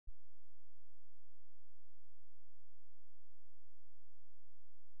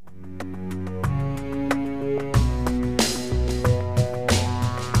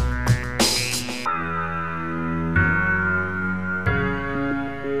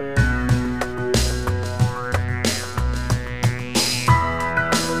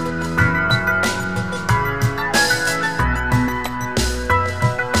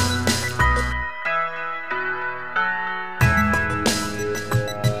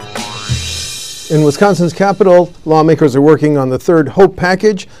In Wisconsin's capital, lawmakers are working on the third HOPE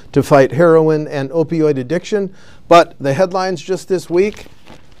package to fight heroin and opioid addiction. But the headlines just this week: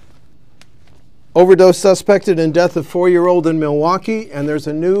 overdose suspected in death of 4-year-old in Milwaukee, and there's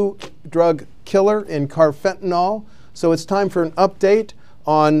a new drug killer in carfentanil. So it's time for an update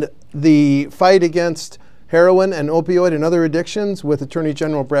on the fight against heroin and opioid and other addictions with Attorney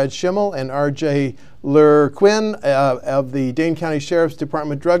General Brad Schimel and R.J. Lurquin of the Dane County Sheriff's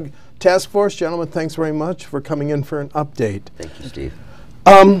Department Drug Task Force. Gentlemen, thanks very much for coming in for an update. Thank you, Steve.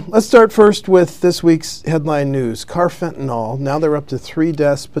 Let's start first with this week's headline news. Carfentanil, now they're up to 3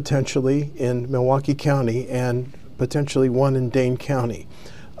 deaths potentially in Milwaukee County and potentially 1 in Dane County.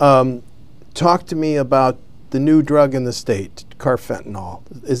 Talk to me about the new drug in the state, carfentanil.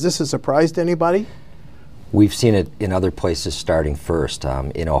 Is this a surprise to anybody? We've seen it in other places starting first.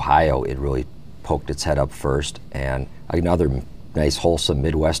 In Ohio, it really poked its head up first, and another nice, wholesome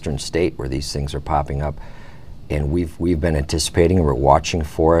Midwestern state where these things are popping up. And we've been anticipating and we're watching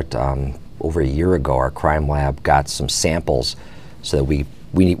for it. Over a year ago, our crime lab got some samples so that we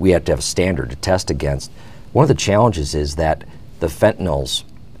have to have a standard to test against. One of the challenges is that the fentanyls,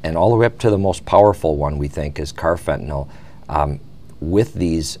 and all the way up to the most powerful one we think is carfentanil, with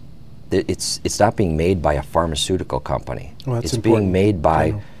these, it's not being made by a pharmaceutical company. Well, it's being made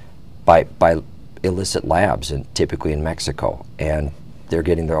by illicit labs, and typically in Mexico, and they're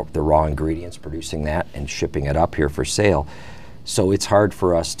getting the raw ingredients, producing that, and shipping it up here for sale. So it's hard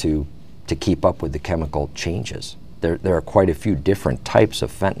for us to keep up with the chemical changes. There are quite a few different types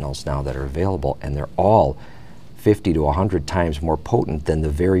of fentanyls now that are available, and they're all 50 to 100 times more potent than the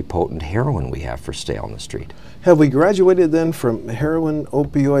very potent heroin we have for sale on the street. Have we graduated then from heroin,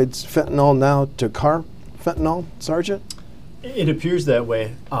 opioids, fentanyl now to carfentanil, Sergeant? It appears that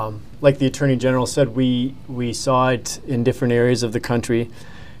way. Like the Attorney General said, we saw it in different areas of the country,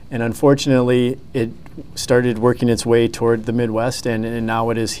 and unfortunately it started working its way toward the Midwest, and now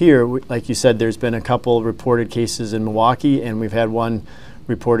it is here. Like you said, there's been a couple reported cases in Milwaukee, and we've had one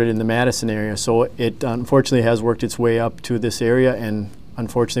reported in the Madison area. So it unfortunately has worked its way up to this area, and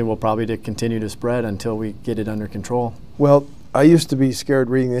unfortunately will probably continue to spread until we get it under control. Well, I used to be scared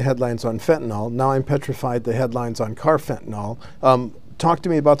reading the headlines on fentanyl. Now I'm petrified the headlines on carfentanil. Talk to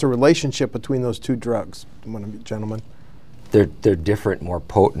me about the relationship between those two drugs, gentlemen. They're different, more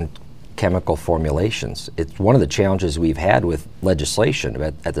potent chemical formulations. It's one of the challenges we've had with legislation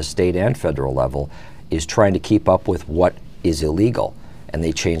at the state and federal level is trying to keep up with what is illegal. And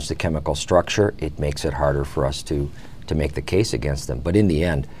they change the chemical structure. It makes it harder for us to make the case against them. But in the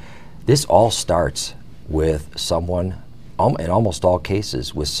end, this all starts with someone, in almost all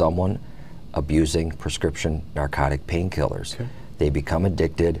cases, with someone abusing prescription narcotic painkillers. Okay. They become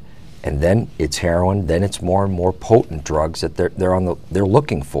addicted, and then it's heroin, then it's more and more potent drugs that they're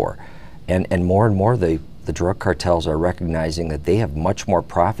looking for. And more the drug cartels are recognizing that they have much more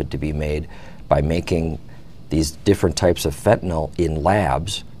profit to be made by making these different types of fentanyl in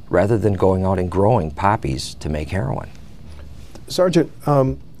labs rather than going out and growing poppies to make heroin. Sergeant,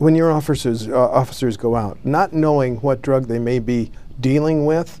 when your officers go out, not knowing what drug they may be dealing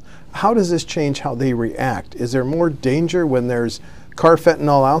with, how does this change how they react? Is there more danger when there's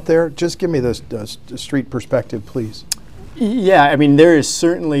carfentanil out there? Just give me the street perspective, please. Yeah, I mean, there is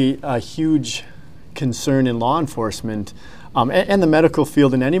certainly a huge concern in law enforcement and the medical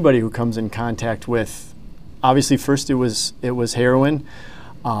field, and anybody who comes in contact with. Obviously, first it was heroin,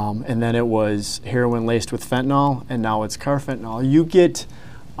 and then it was heroin laced with fentanyl, and now it's carfentanil. You get,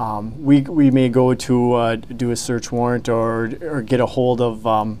 we may go to do a search warrant or get a hold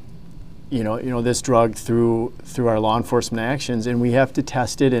of, this drug through our law enforcement actions, and we have to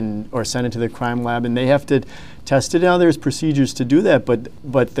test it or send it to the crime lab, and they have to test it. Now there's procedures to do that,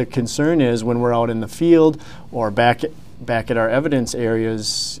 but the concern is when we're out in the field or back at our evidence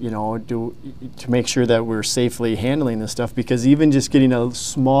areas, to make sure that we're safely handling this stuff, because even just getting a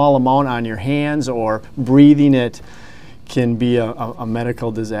small amount on your hands or breathing it can be a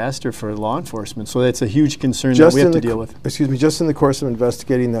medical disaster for law enforcement. So that's a huge concern that we have to deal with. Excuse me, just in the course of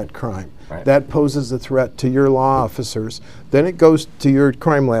investigating that crime, right, that poses a threat to your law officers. Then it goes to your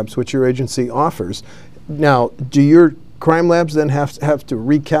crime labs, which your agency offers. Now, do your crime labs then have to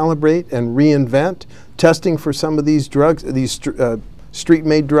recalibrate and reinvent testing for some of these drugs, these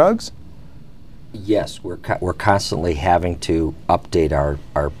street-made drugs? Yes, we're constantly having to update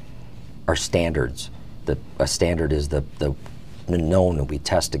our standards. A standard is the known that we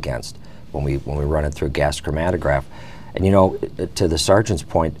test against when we run it through a gas chromatograph. And to the sergeant's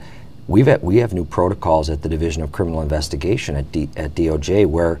point, we have new protocols at the Division of Criminal Investigation at DOJ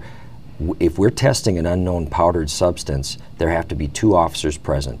where If we're testing an unknown powdered substance, there have to be 2 officers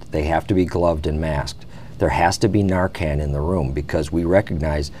present. They have to be gloved and masked. There has to be Narcan in the room, because we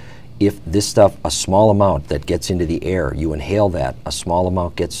recognize if this stuff, a small amount that gets into the air, you inhale that, a small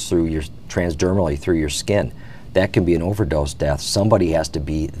amount gets through your transdermally through your skin, that can be an overdose death. Somebody has to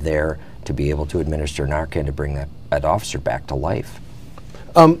be there to be able to administer Narcan to bring that officer back to life.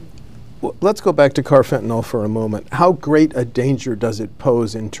 Let's go back to carfentanil for a moment. How great a danger does it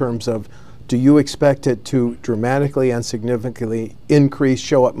pose in terms of, do you expect it to dramatically and significantly increase,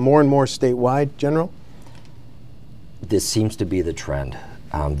 show up more and more statewide, General? This seems to be the trend.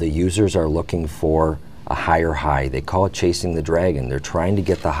 The users are looking for a higher high. They call it chasing the dragon. They're trying to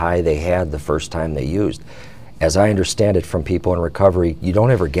get the high they had the first time they used. As I understand it from people in recovery, you don't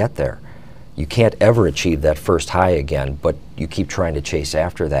ever get there. You can't ever achieve that first high again, but you keep trying to chase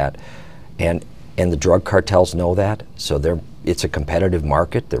after that. And the drug cartels know that, so it's a competitive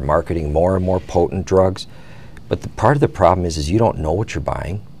market. They're marketing more and more potent drugs. But part of the problem is you don't know what you're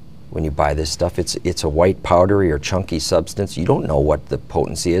buying when you buy this stuff. It's a white powdery or chunky substance. You don't know what the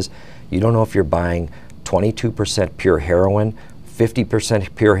potency is. You don't know if you're buying 22% pure heroin,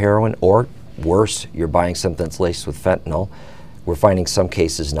 50% pure heroin, or worse, you're buying something that's laced with fentanyl. We're finding some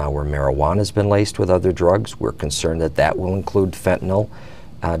cases now where marijuana has been laced with other drugs. We're concerned that that will include fentanyl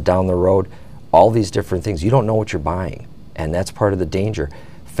down the road. All these different things. You don't know what you're buying, and that's part of the danger.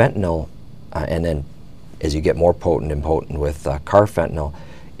 Fentanyl, and then as you get more potent and potent with carfentanil,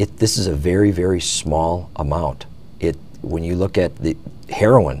 this is a very, very small amount. When you look at the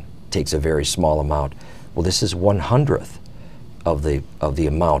heroin, takes a very small amount. Well, this is 1/100th of the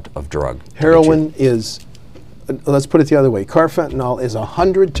amount of drug. Heroin is, let's put it the other way, carfentanil is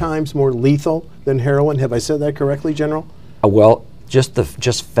 100 times more lethal than heroin. Have I said that correctly, General? Well, just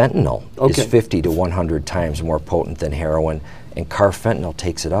fentanyl Okay. is 50 to 100 times more potent than heroin, and carfentanil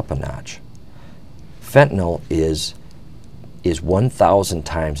takes it up a notch. Fentanyl is 1,000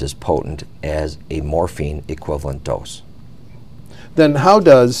 times as potent as a morphine equivalent dose. Then how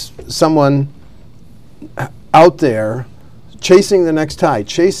does someone out there chasing the next high,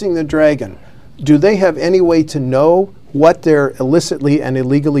 chasing the dragon, do they have any way to know what they're illicitly and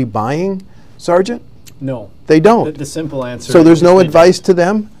illegally buying, Sergeant? No. They don't. The simple answer. So there's is no they advice to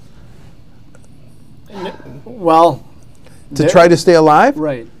them Well, to try to stay alive?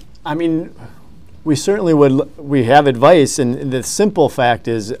 right. I mean, we certainly would. We have advice, and the simple fact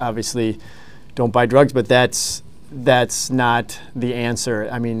is obviously don't buy drugs, but that's not the answer.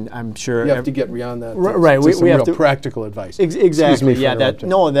 I mean, I'm sure You have to get beyond that. Right, To we some have real to- practical advice. Exactly. Excuse me for Yeah.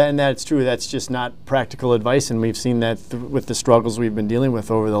 interrupting. And that's true. That's just not practical advice, and we've seen that with the struggles we've been dealing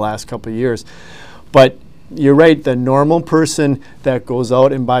with over the last couple of years. But you're right. The normal person that goes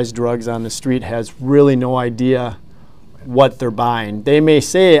out and buys drugs on the street has really no idea what they're buying. They may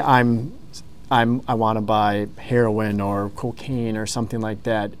say, I want to buy heroin or cocaine or something like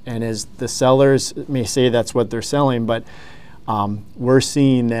that, and as the sellers may say that's what they're selling, but we're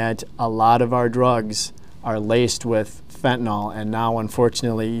seeing that a lot of our drugs are laced with fentanyl, and now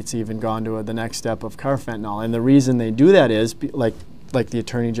unfortunately it's even gone to the next step of carfentanil. And the reason they do that is, like the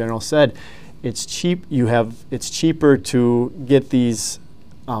Attorney General said, it's cheap. It's cheaper to get these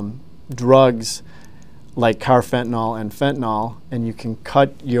drugs like carfentanil and fentanyl, and you can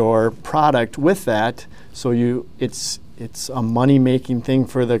cut your product with that. So it's a money-making thing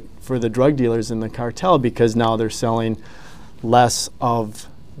for the drug dealers in the cartel, because now they're selling less of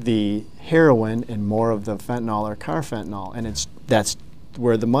the heroin and more of the fentanyl or carfentanil, and that's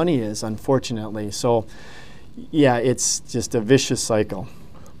where the money is, unfortunately. So yeah, it's just a vicious cycle.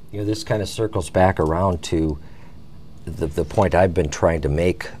 You know, this kind of circles back around to the point I've been trying to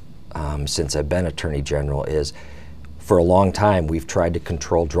make since I've been Attorney General is, for a long time we've tried to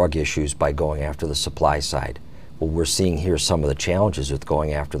control drug issues by going after the supply side. Well, we're seeing here some of the challenges with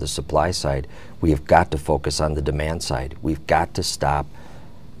going after the supply side. We have got to focus on the demand side. We've got to stop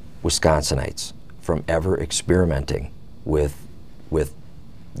Wisconsinites from ever experimenting with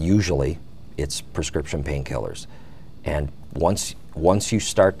usually it's prescription painkillers. And once you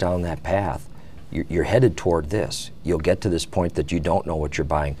start down that path, you're headed toward this. You'll get to this point that you don't know what you're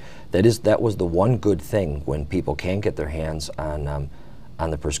buying. That was the one good thing when people can get their hands on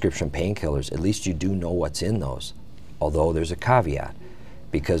the prescription painkillers. At least you do know what's in those. Although there's a caveat,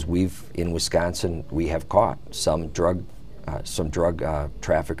 because in Wisconsin we have caught some drug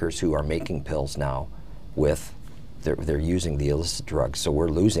traffickers who are making pills now with they're using the illicit drugs. So we're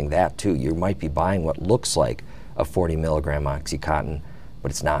losing that too. You might be buying what looks like a 40 milligram OxyContin, but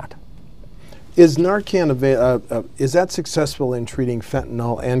it's not. Is Narcan is that successful in treating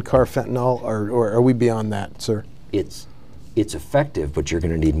fentanyl and carfentanil, or are we beyond that, sir? It's it's effective, but you're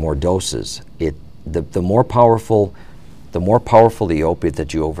going to need more doses. The more powerful the opiate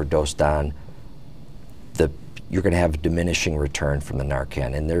that you overdosed on, you're going to have a diminishing return from the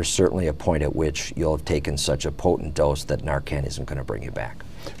Narcan. And there's certainly a point at which you'll have taken such a potent dose that Narcan isn't going to bring you back.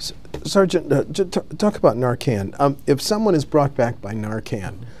 Sergeant, talk about Narcan. If someone is brought back by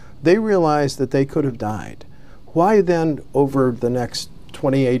Narcan, they realize that they could have died. Why then, over the next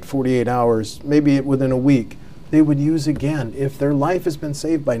 28, 48 hours, maybe within a week, they would use again if their life has been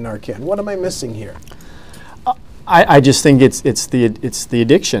saved by Narcan? What am I missing here? I just think it's the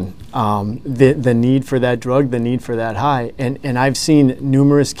addiction, the need for that drug, the need for that high, and I've seen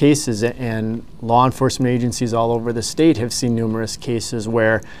numerous cases, and law enforcement agencies all over the state have seen numerous cases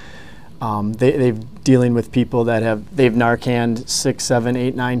where they've dealing with people that they've Narcaned 6, 7,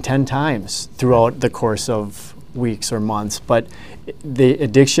 8, 9, 10 times throughout the course of weeks or months, but the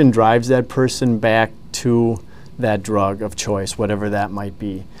addiction drives that person back to that drug of choice, whatever that might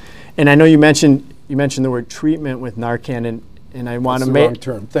be. And I know you mentioned the word treatment with Narcan, and I want to make wrong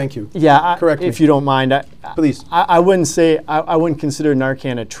term. Thank you. Yeah, correct if me. you don't mind. Please. I wouldn't say I wouldn't consider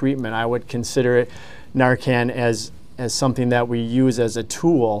Narcan a treatment. I would consider Narcan as something that we use as a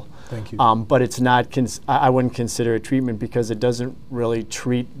tool. Thank you. But it's not. I wouldn't consider it treatment because it doesn't really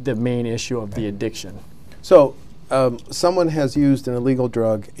treat the main issue of the addiction. So, someone has used an illegal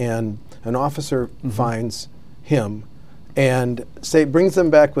drug, and an officer finds him and brings them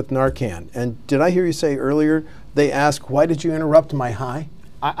back with Narcan. And did I hear you say earlier, they ask, why did you interrupt my high?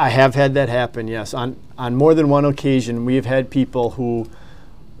 I have had that happen, yes. On more than one occasion, we've had people who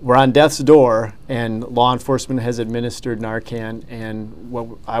were on death's door and law enforcement has administered Narcan and what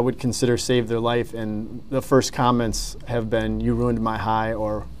I would consider saved their life, and the first comments have been, you ruined my high,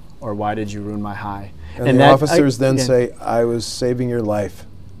 or why did you ruin my high? And the officers then say, I was saving your life,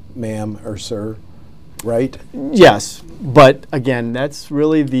 ma'am or sir, right? Yes, but again, that's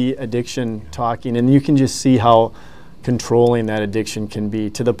really the addiction talking, and you can just see how controlling that addiction can be,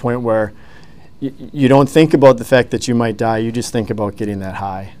 to the point where you don't think about the fact that you might die, you just think about getting that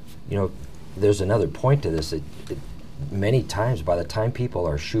high. You know, there's another point to this. Many times, by the time people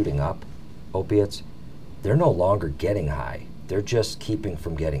are shooting up opiates, they're no longer getting high. They're just keeping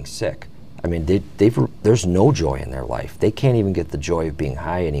from getting sick. I mean, there's no joy in their life. They can't even get the joy of being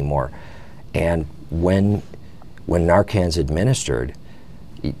high anymore. And when Narcan's administered,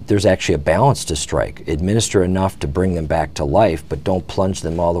 there's actually a balance to strike. Administer enough to bring them back to life, but don't plunge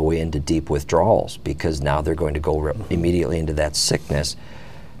them all the way into deep withdrawals, because now they're going to go immediately into that sickness.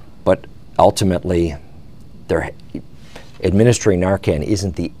 But ultimately, administering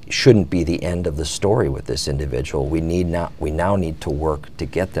Narcan shouldn't be the end of the story with this individual. We now need to work to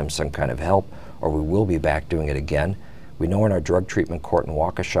get them some kind of help, or we will be back doing it again. We know in our drug treatment court in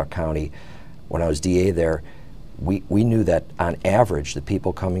Waukesha County, when I was DA there, we knew that on average the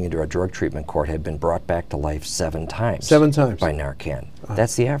people coming into our drug treatment court had been brought back to life 7 times. 7 times. By Narcan.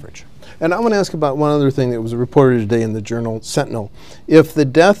 That's the average. And I want to ask about one other thing that was reported today in the journal Sentinel. If the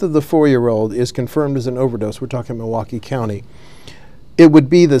death of the 4-year-old is confirmed as an overdose, we're talking Milwaukee County, it would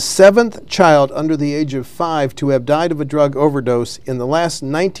be the 7th child under the age of 5 to have died of a drug overdose in the last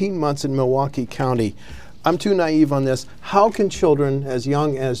 19 months in Milwaukee County. I'm too naive on this. How can children as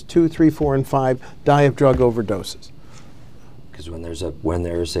young as 2, 3, 4, and 5 die of drug overdoses? Because when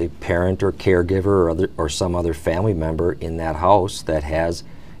there's a parent or caregiver or some other family member in that house that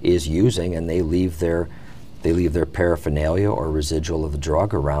is using, and they leave their paraphernalia or residual of the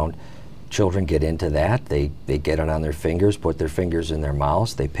drug around, children get into that. They get it on their fingers, put their fingers in their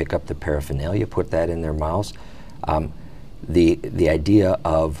mouths. They pick up the paraphernalia, put that in their mouths. The idea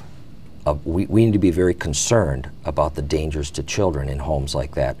of we need to be very concerned about the dangers to children in homes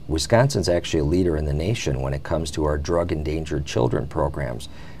like that. Wisconsin's actually a leader in the nation when it comes to our drug endangered children programs.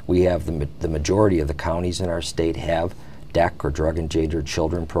 We have the majority of the counties in our state have DEC, or drug endangered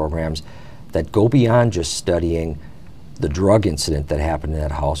children programs, that go beyond just studying the drug incident that happened in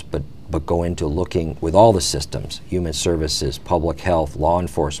that house, but go into looking with all the systems, human services, public health, law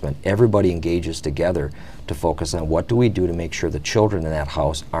enforcement. Everybody engages together to focus on what do we do to make sure the children in that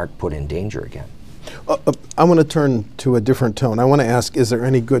house aren't put in danger again. I want to turn to a different tone. I want to ask, is there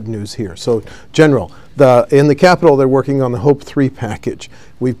any good news here? So, General, in the Capitol, they're working on the Hope 3 package.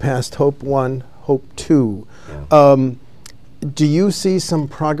 We've passed Hope 1, Hope 2. Yeah. Do you see some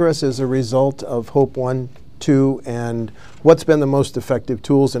progress as a result of Hope 1, 2, and what's been the most effective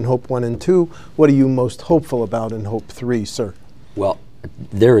tools in Hope 1 and 2? What are you most hopeful about in Hope 3, sir? Well,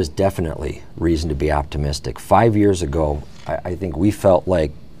 there is definitely reason to be optimistic. 5 years ago, I think we felt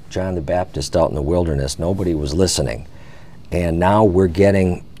like John the Baptist out in the wilderness. Nobody was listening. And now we're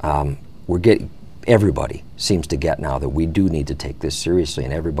getting everybody seems to get now that we do need to take this seriously,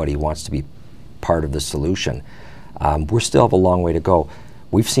 and everybody wants to be part of the solution. We still have a long way to go.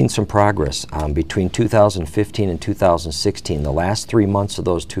 We've seen some progress between 2015 and 2016. The last 3 months of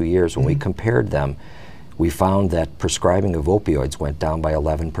those 2 years, when we compared them, we found that prescribing of opioids went down by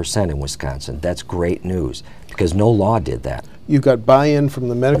 11% in Wisconsin. That's great news, because no law did that. You got buy-in from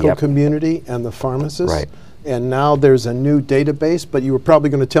the medical Yep. community and the pharmacists. Right. And now there's a new database, but you were probably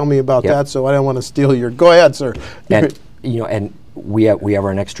going to tell me about Yep. that, so I don't want to steal your. Go ahead, sir. And, and we have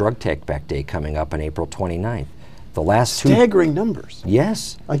our next drug take-back day coming up on April 29th. The last Staggering numbers.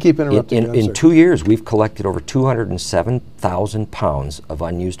 Yes. I keep interrupting you. In 2 years, we've collected over 207,000 pounds of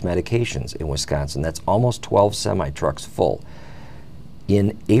unused medications in Wisconsin. That's almost 12 semi-trucks full.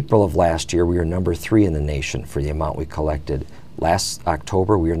 In April of last year, we were number 3 in the nation for the amount we collected. Last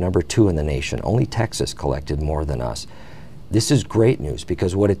October, we were number 2 in the nation. Only Texas collected more than us. This is great news,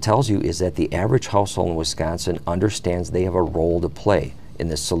 because what it tells you is that the average household in Wisconsin understands they have a role to play in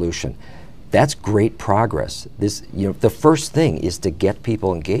this solution. That's great progress. The first thing is to get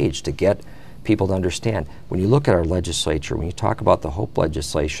people engaged, to get people to understand. When you look at our legislature, when you talk about the HOPE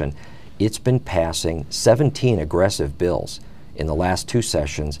legislation, it's been passing 17 aggressive bills in the last 2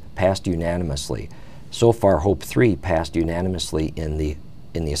 sessions, passed unanimously. So far, HOPE 3 passed unanimously in the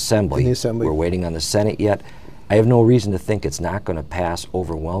Assembly. We're waiting on the Senate yet. I have no reason to think it's not going to pass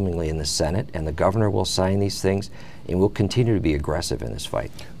overwhelmingly in the Senate, and the governor will sign these things, and we'll continue to be aggressive in this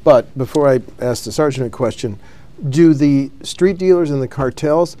fight. But before I ask the sergeant a question, do the street dealers and the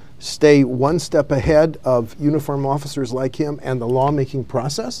cartels stay one step ahead of uniformed officers like him and the lawmaking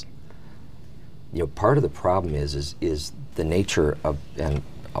process? Part of the problem is the nature of, and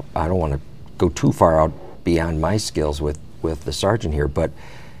I don't want to go too far out beyond my skills with the sergeant here, but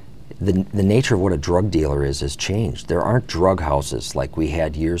the nature of what a drug dealer is has changed. There aren't drug houses like we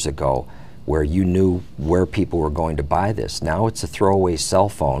had years ago where you knew where people were going to buy this. Now it's a throwaway cell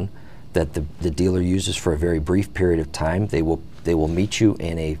phone that the dealer uses for a very brief period of time. They will meet you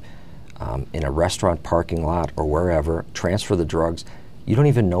in a restaurant parking lot or wherever, transfer the drugs. You don't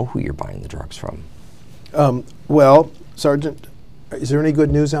even know who you're buying the drugs from. Well, Sergeant, is there any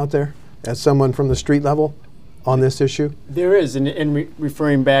good news out there as someone from the street level on this issue? There is, and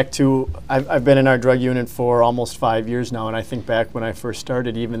referring back to, I've been in our drug unit for almost 5 years now, and I think back when I first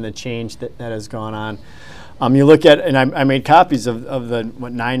started, even the change that has gone on. You look at, and I made copies of the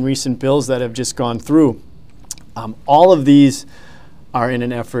 9 recent bills that have just gone through. All of these are in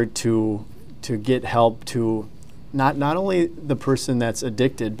an effort to get help to not only the person that's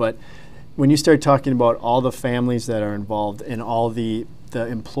addicted, but when you start talking about all the families that are involved and all the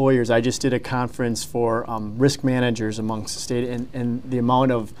employers. I just did a conference for risk managers amongst the state, and the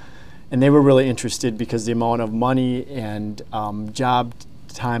amount of, and they were really interested because the amount of money and job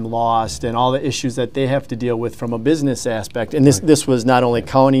time lost and all the issues that they have to deal with from a business aspect. And this was not only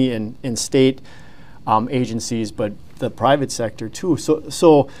county and state agencies, but the private sector too.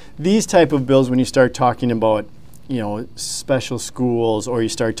 So these type of bills, when you start talking about special schools, or you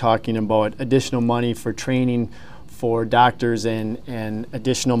start talking about additional money for training for doctors and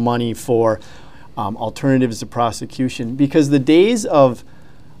additional money for alternatives to prosecution, because the days of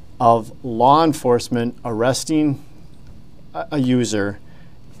law enforcement arresting a user,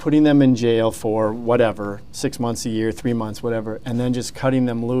 putting them in jail for whatever, 6 months, a year, 3 months, whatever, and then just cutting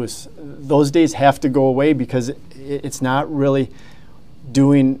them loose, those days have to go away, because it's not really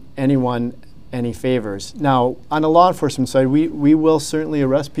doing anyone any favors. Now, on the law enforcement side, we will certainly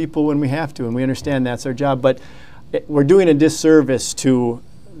arrest people when we have to, and we understand that's our job, but we're doing a disservice to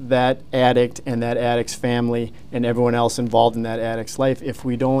that addict and that addict's family and everyone else involved in that addict's life if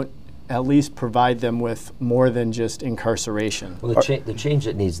we don't at least provide them with more than just incarceration. Well, the change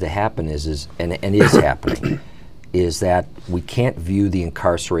that needs to happen is happening, is that we can't view the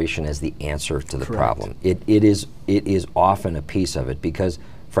incarceration as the answer to the problem. It is often a piece of it, because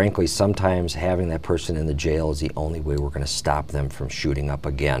frankly, sometimes having that person in the jail is the only way we're going to stop them from shooting up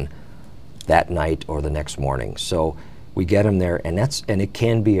again that night or the next morning. So we get them there, and it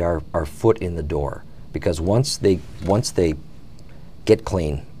can be our foot in the door, because once they get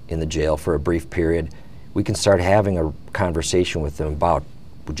clean in the jail for a brief period, we can start having a conversation with them about,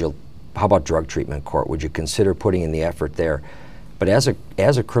 how about drug treatment court? Would you consider putting in the effort there? But as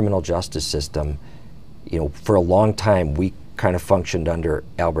a criminal justice system, for a long time we kind of functioned under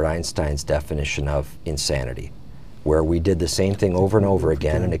Albert Einstein's definition of insanity, where we did the same thing over and over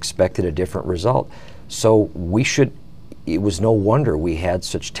again and expected a different result. So it was no wonder we had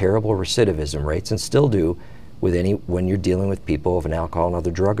such terrible recidivism rates, and still do, when you're dealing with people of an alcohol and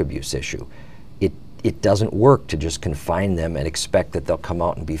other drug abuse issue. It doesn't work to just confine them and expect that they'll come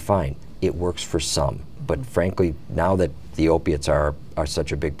out and be fine. it works for some. But frankly, now that the opiates are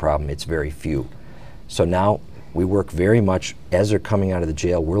such a big problem, it's very few. So now we work very much, as they're coming out of the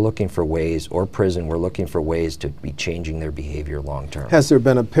jail, we're looking for ways, or prison, we're looking for ways to be changing their behavior long term. Has there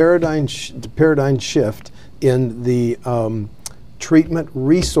been a paradigm shift in the treatment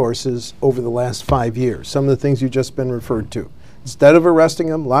resources over the last 5 years? Some of the things you've just been referred to. Instead of arresting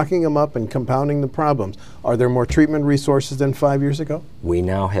them, locking them up, and compounding the problems, are there more treatment resources than 5 years ago? We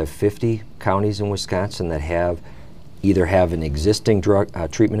now have 50 counties in Wisconsin that either have an existing drug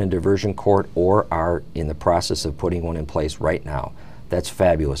treatment and diversion court or are in the process of putting one in place right now. That's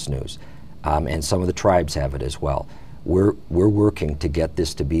fabulous news. And some of the tribes have it as well. We're working to get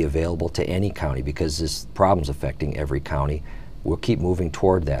this to be available to any county because this problem's affecting every county. We'll keep moving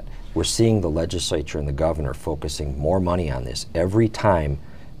toward that. We're seeing the legislature and the governor focusing more money on this. Every time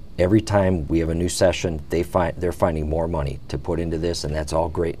we have a new session, they're finding more money to put into this, and that's all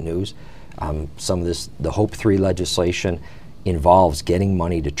great news. Some of this, the Hope 3 legislation involves getting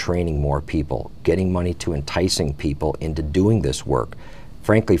money to training more people, getting money to enticing people into doing this work.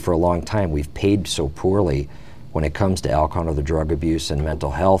 Frankly, for a long time, we've paid so poorly when it comes to alcohol and other drug abuse and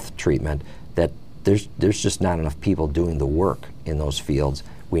mental health treatment that there's just not enough people doing the work in those fields.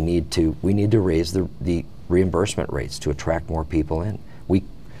 We need to raise the reimbursement rates to attract more people in.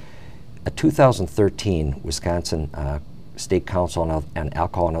 A 2013 Wisconsin State Council on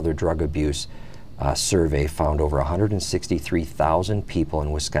Alcohol and Other Drug Abuse survey found over 163,000 people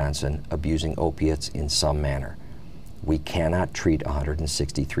in Wisconsin abusing opiates in some manner. We cannot treat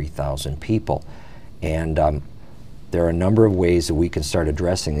 163,000 people. And there are a number of ways that we can start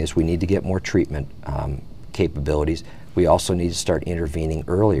addressing this. We need to get more treatment capabilities. We also need to start intervening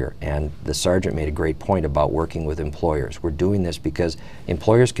earlier. And the sergeant made a great point about working with employers. We're doing this because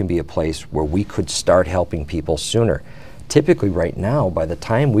employers can be a place where we could start helping people sooner. Typically right now, by the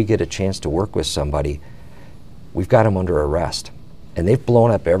time we get a chance to work with somebody, we've got them under arrest. And they've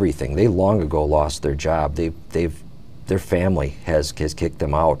blown up everything. They long ago lost their job. Their family has kicked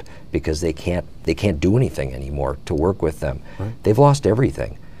them out because they can't do anything anymore to work with them. Right. They've lost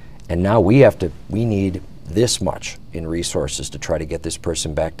everything. And now we need this much in resources to try to get this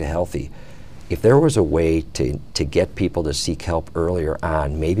person back to healthy. If there was a way to get people to seek help earlier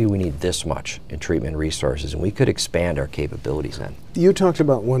on, maybe we need this much in treatment resources, and we could expand our capabilities then. You talked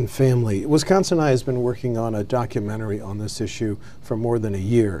about one family. WisconsinEye has been working on a documentary on this issue for more than a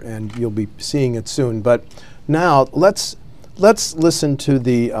year, and you'll be seeing it soon. But now let's listen to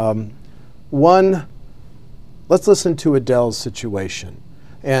the let's listen to Adele's situation.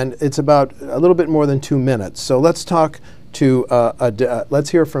 And it's about a little bit more than 2 minutes. So let's talk to let's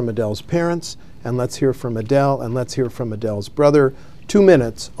hear from Adele's parents, and let's hear from Adele, and let's hear from Adele's brother. 2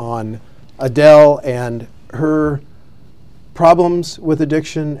 minutes on Adele and her problems with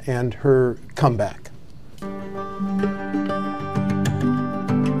addiction and her comeback.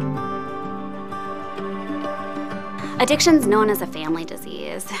 Addiction's known as a family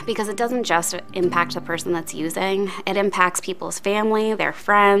disease because it doesn't just impact the person that's using. It impacts people's family, their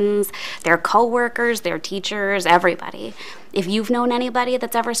friends, their coworkers, their teachers, everybody. If you've known anybody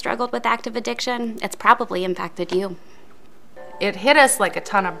that's ever struggled with active addiction, it's probably impacted you. It hit us like a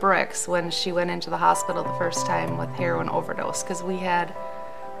ton of bricks when she went into the hospital the first time with heroin overdose because we had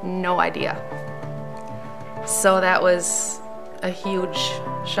no idea. So that was a huge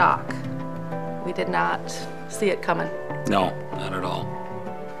shock. We did not see it coming. No, not at all.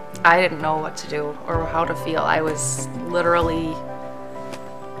 I didn't know what to do or how to feel. I was literally,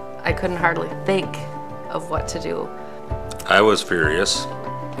 I couldn't hardly think of what to do. I was furious,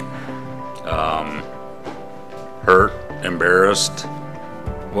 hurt, embarrassed,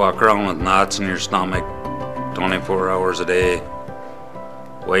 walk around with knots in your stomach 24 hours a day,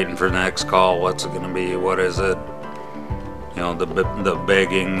 waiting for the next call. What's it gonna be? What is it? You know, the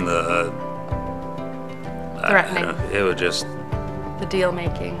begging, the threatening. It was just the deal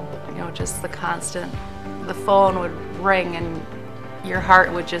making, you know, just the constant. The phone would ring and your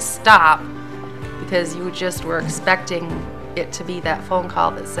heart would just stop because you just were expecting it to be that phone call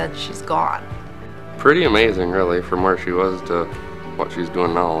that said she's gone. Pretty amazing, really, from where she was to what she's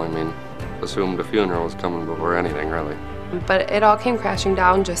doing now. I mean, assumed a funeral was coming before anything, really. But it all came crashing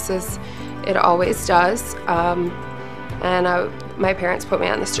down just as it always does. My parents put me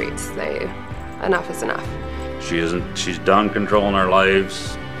on the streets. Enough is enough. She's done controlling our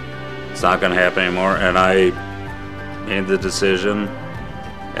lives. It's not gonna happen anymore. And I made the decision,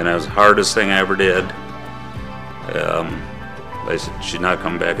 and it was the hardest thing I ever did. I said, she's not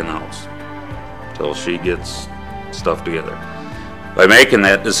coming back in the house until she gets stuff together. By making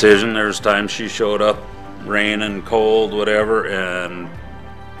that decision, there's times she showed up, rain and cold, whatever, and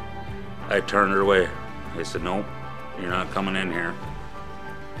I turned her away. I said, nope, you're not coming in here.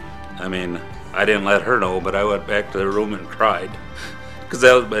 I mean, I didn't let her know, but I went back to the room and cried. Because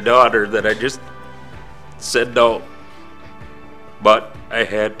that was my daughter that I just said no. But I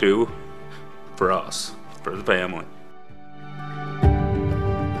had to, for us, for the family.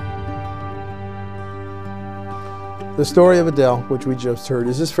 The story of Adele, which we just heard,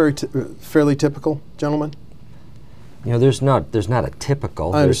 is this fairly typical, gentlemen? You know, there's not a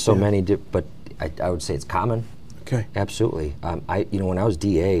typical. I There's so understand. many, but I would say it's common. Okay. Absolutely. When I was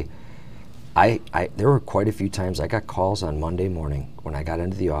DA, there were quite a few times I got calls on Monday morning when I got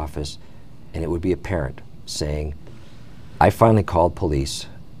into the office, and it would be a parent saying, I finally called police.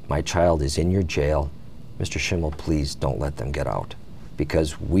 My child is in your jail. Mr. Schimel, please don't let them get out.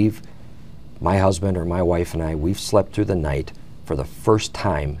 Because my husband or my wife and I, we've slept through the night for the first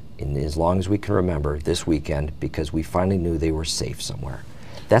time in as long as we can remember this weekend because we finally knew they were safe somewhere.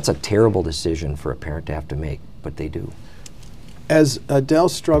 That's a terrible decision for a parent to have to make, but they do. As Adele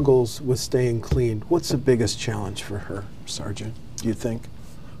struggles with staying clean, what's the biggest challenge for her, Sergeant, do you think?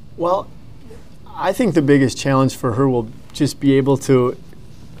 Well, I think the biggest challenge for her will just be able to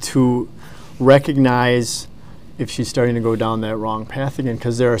recognize if she's starting to go down that wrong path again,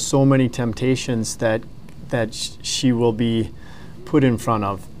 because there are so many temptations that she will be put in front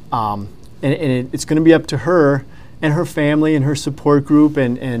of. And it's going to be up to her and her family and her support group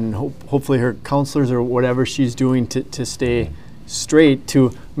and hopefully her counselors or whatever she's doing to stay straight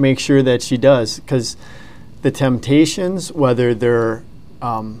to make sure that she does. Because the temptations, whether they're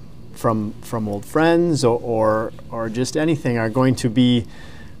from old friends or just anything, are going to be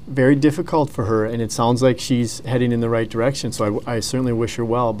very difficult for her, and it sounds like she's heading in the right direction, so I certainly wish her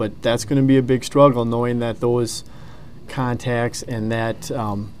well, but that's going to be a big struggle knowing that those contacts and that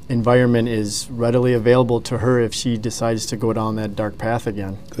environment is readily available to her if she decides to go down that dark path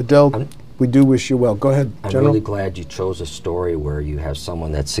again. Adele, we do wish you well. Go ahead, I'm General. really glad you chose a story where you have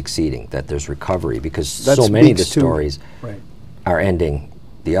someone that's succeeding, that there's recovery, because That so many of the speaks to- stories Right. are ending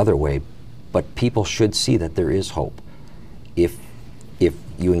the other way, but people should see that there is hope. If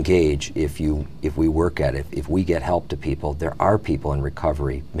you engage, if we work at it, if we get help to people, there are people in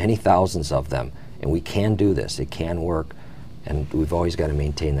recovery, many thousands of them, and we can do this. It can work, and we've always got to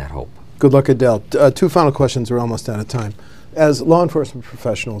maintain that hope. Good luck, Adele. Two final questions. We're almost out of time. As law enforcement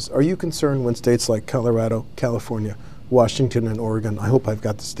professionals, are you concerned when states like Colorado, California, Washington, and Oregon, I hope I've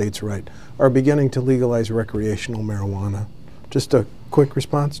got the states right, are beginning to legalize recreational marijuana? Just a quick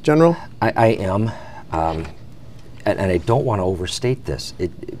response, General? I am. And I don't want to overstate this.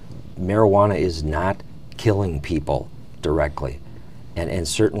 Marijuana is not killing people directly. And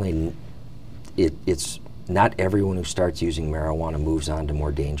certainly it's not everyone who starts using marijuana moves on to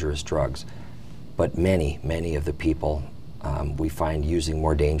more dangerous drugs. But many of the people we find using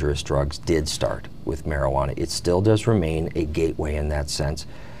more dangerous drugs did start with marijuana. It still does remain a gateway in that sense.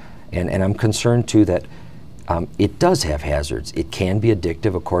 And I'm concerned too that it does have hazards. It can be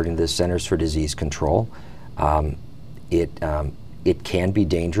addictive according to the Centers for Disease Control. It can be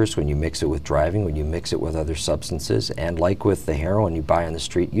dangerous when you mix it with driving, when you mix it with other substances, and like with the heroin you buy on the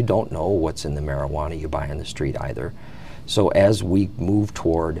street, you don't know what's in the marijuana you buy on the street either. So as we move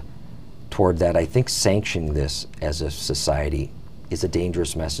toward that, I think sanctioning this as a society is a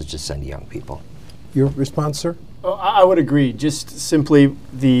dangerous message to send to young people. Your response, sir? Oh, I would agree. Just simply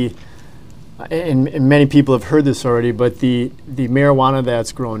and many people have heard this already, but the marijuana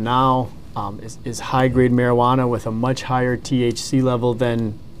that's grown now is high-grade marijuana with a much higher THC level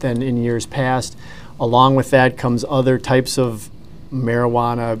than in years past. Along with that comes other types of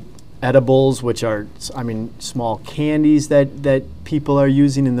marijuana edibles, which are, small candies that people are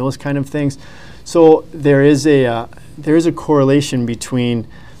using and those kind of things. So there is a correlation between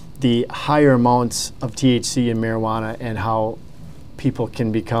the higher amounts of THC in marijuana and how people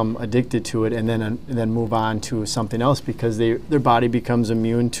can become addicted to it and then move on to something else because their body becomes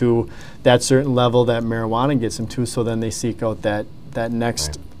immune to that certain level that marijuana gets them to, so then they seek out that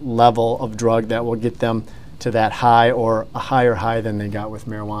next level of drug that will get them to that high or a higher high than they got with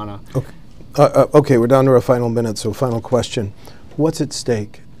marijuana. Okay, okay, we're down to our final minute, so final question. What's at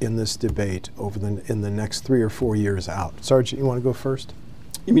stake in this debate in the next 3 or 4 years out? Sergeant, you want to go first?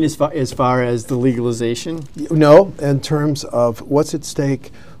 You mean as far as the legalization? No, in terms of what's at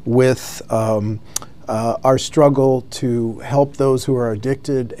stake with our struggle to help those who are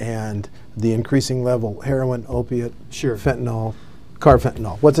addicted and the increasing level heroin, opiate, fentanyl,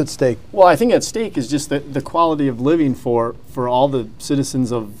 carfentanil. What's at stake? Well, I think at stake is just the quality of living for all the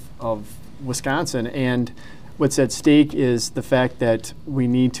citizens of Wisconsin. And what's at stake is the fact that we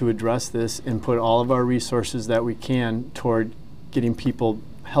need to address this and put all of our resources that we can toward getting people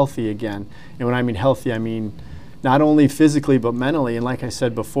healthy again. And when I mean healthy, I mean not only physically but mentally. And like I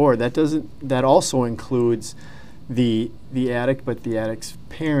said before, that also includes the addict, but the addict's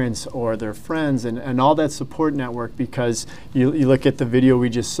parents or their friends and all that support network, because you look at the video we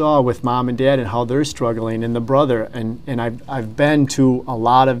just saw with mom and dad and how they're struggling, and the brother, and I've been to a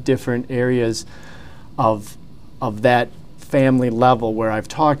lot of different areas of that family level where I've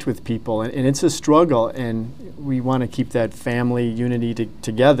talked with people, and it's a struggle, and we want to keep that family unity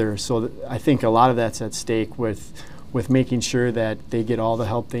together. So I think a lot of that's at stake with making sure that they get all the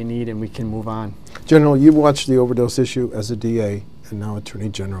help they need and we can move on. General, you watched the overdose issue as a DA and now Attorney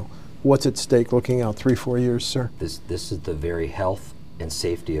General. What's at stake looking out 3-4 years, sir? This is the very health and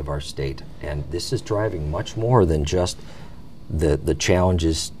safety of our state, and this is driving much more than just the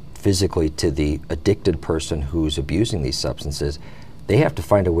challenges physically to the addicted person who's abusing these substances. They have to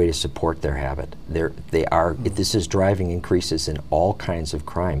find a way to support their habit. This is driving increases in all kinds of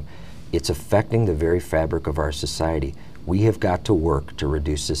crime. It's affecting the very fabric of our society. We have got to work to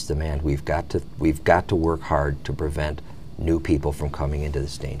reduce this demand. We've got to work hard to prevent new people from coming into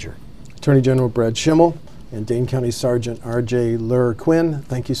this danger. Attorney General Brad Schimel and Dane County Sergeant R.J. Lurquin,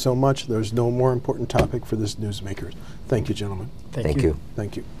 thank you so much. There's no more important topic for this newsmakers. Thank you, gentlemen. Thank you.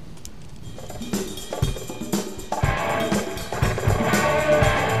 Thank you.